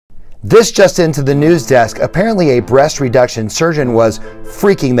This just into the news desk. Apparently a breast reduction surgeon was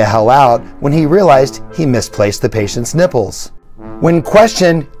freaking the hell out when he realized he misplaced the patient's nipples. When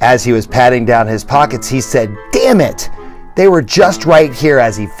questioned as he was patting down his pockets, he said, "Damn it! They were just right here,"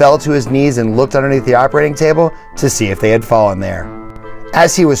 as he fell to his knees and looked underneath the operating table to see if they had fallen there.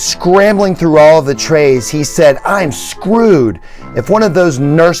 As he was scrambling through all of the trays, he said, "I'm screwed. If one of those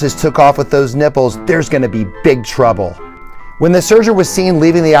nurses took off with those nipples, there's going to be big trouble." When the surgeon was seen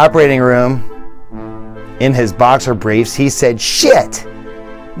leaving the operating room in his boxer briefs, he said, "Shit,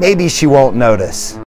 maybe she won't notice."